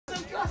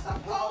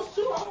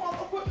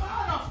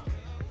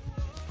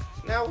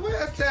Now,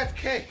 where's that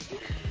cake?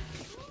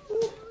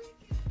 Ooh.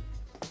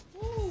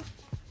 Ooh.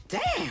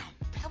 Damn,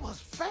 that was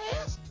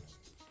fast.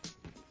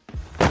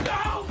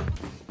 No!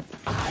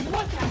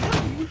 What the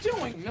hell are you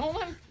doing,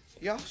 Nolan?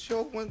 Y'all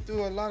sure went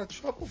through a lot of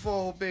trouble for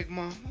old Big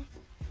Momma.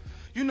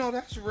 You know,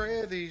 that's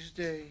rare these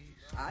days.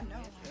 I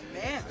know.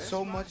 Man.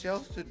 So much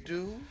else to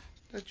do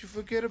that you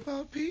forget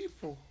about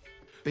people.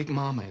 Big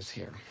Momma is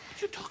here.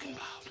 What you talking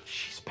about?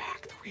 She's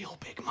back. The real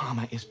Big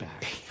Momma is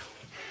back.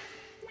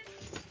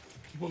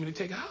 You want me to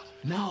take her out?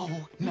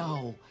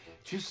 No.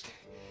 Just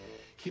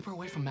keep her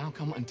away from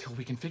Malcolm until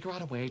we can figure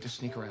out a way to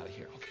sneak her out of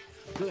here. Okay.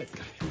 Good.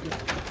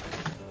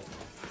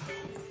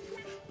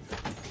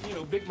 You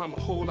know, Big Momma, a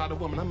whole lot of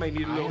woman. I may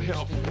need a little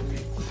help.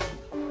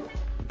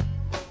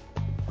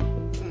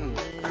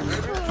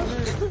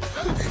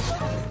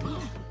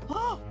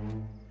 Huh?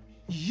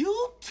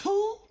 You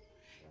two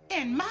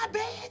in my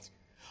bed?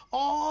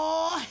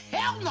 Oh,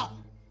 hell no!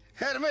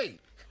 Hey, to me.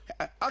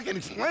 I can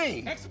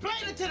explain.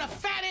 Explain it to the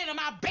fat end of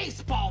my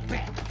baseball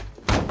bat.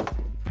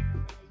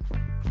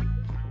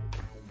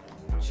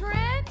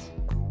 Trent?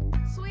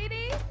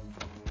 Sweetie?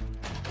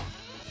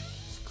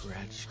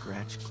 Scratch,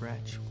 scratch,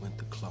 scratch went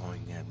the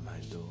clawing at my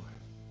door.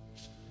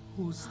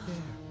 Who's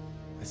there?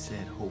 I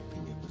said,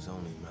 hoping it was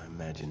only my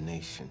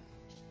imagination.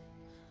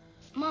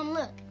 Mom,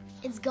 look.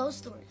 It's ghost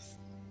stories.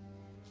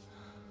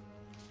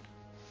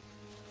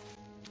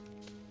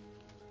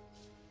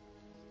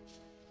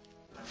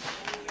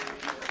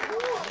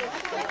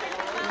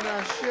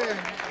 Now, Sherry.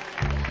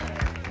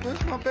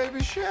 Where's my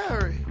baby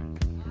Sherry?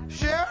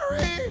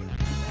 Sherry!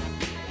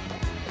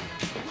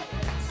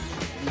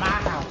 My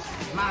house,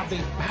 my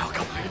baby.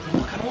 Malcolm, I've been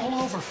looking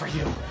all over for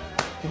you.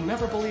 You'll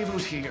never believe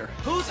who's here.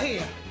 Who's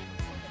here?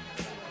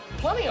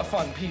 Plenty of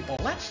fun people.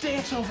 Let's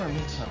dance over and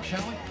meet some,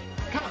 shall we?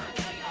 Come on.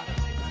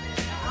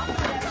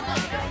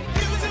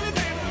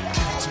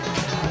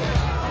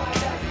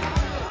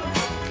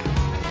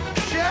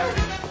 Sherry!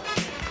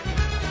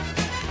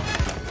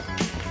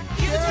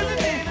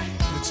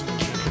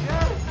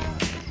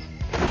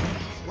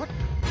 What?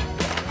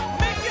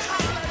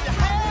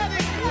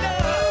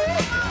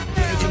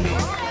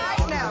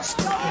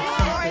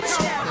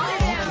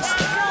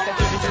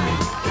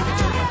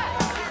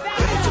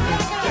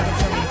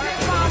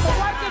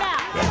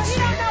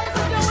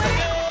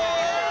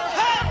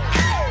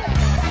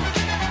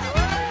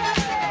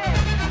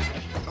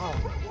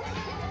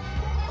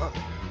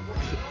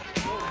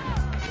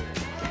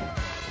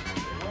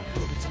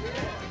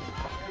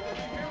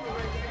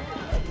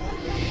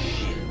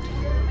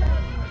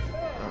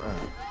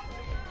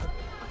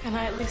 Can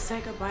I at least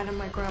say goodbye to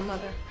my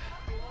grandmother?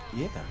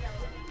 Yeah.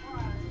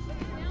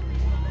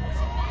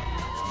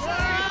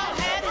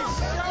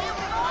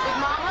 Big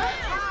Momma?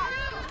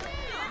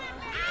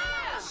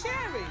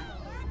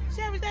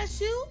 Sherry,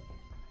 that's you?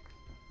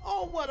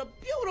 Oh, what a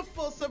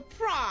beautiful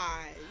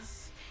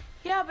surprise.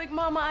 Yeah, Big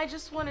Momma, I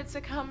just wanted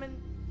to come and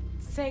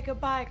say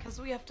goodbye because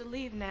we have to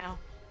leave now.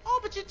 Oh,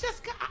 but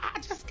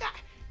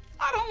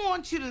I don't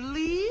want you to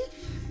leave.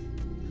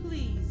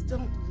 Please,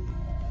 don't leave.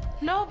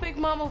 No, Big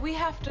Momma, we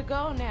have to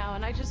go now,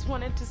 and I just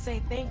wanted to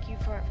say thank you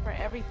for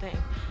everything.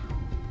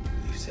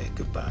 You said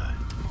goodbye.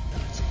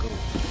 Let's go.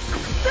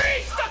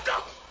 Freeze,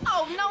 sucker!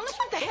 Oh, no,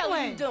 what the hell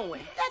are you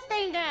doing? That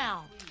thing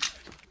down.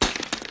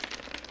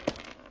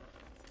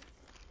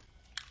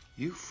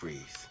 You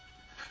freeze,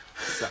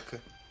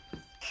 sucker.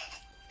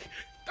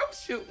 Don't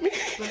shoot me.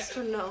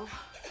 Lester, no.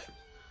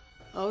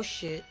 Oh,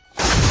 shit.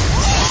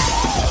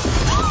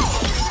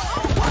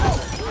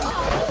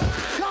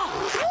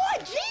 Lord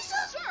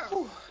Jesus!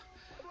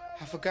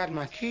 I forgot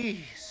my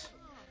keys.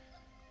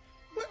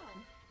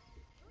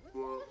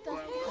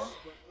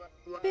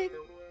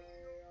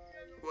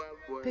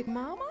 Big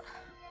Momma?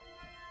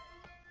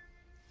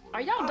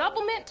 Are y'all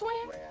double mint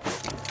twins?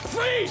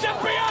 Freeze,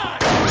 FBI!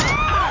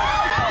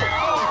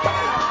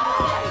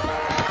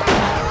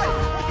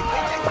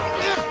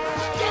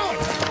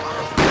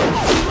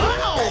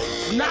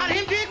 Not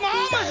in Big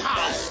Momma's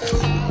house.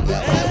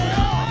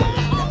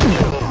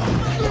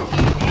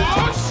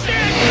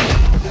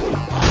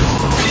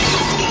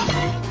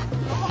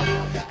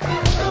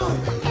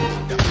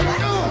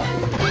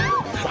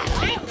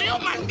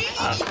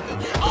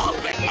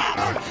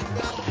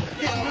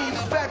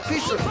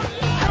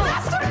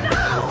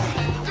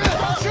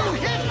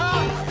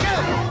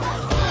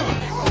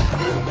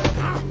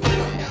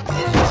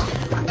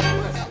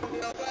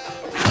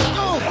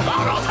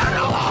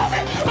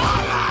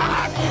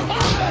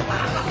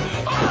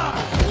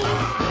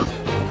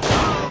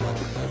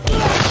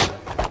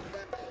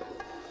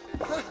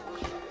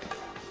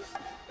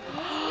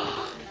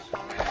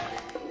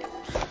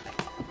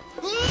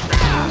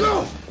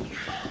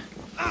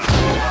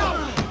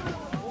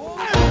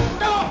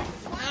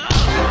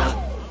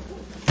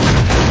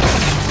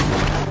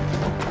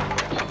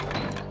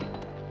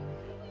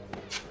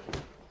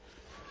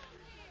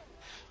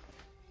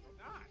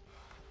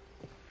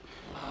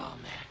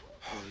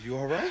 You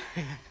all right?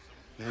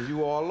 Man,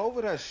 you all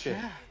over that shit.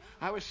 Yeah,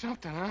 I was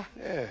something, huh?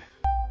 Yeah.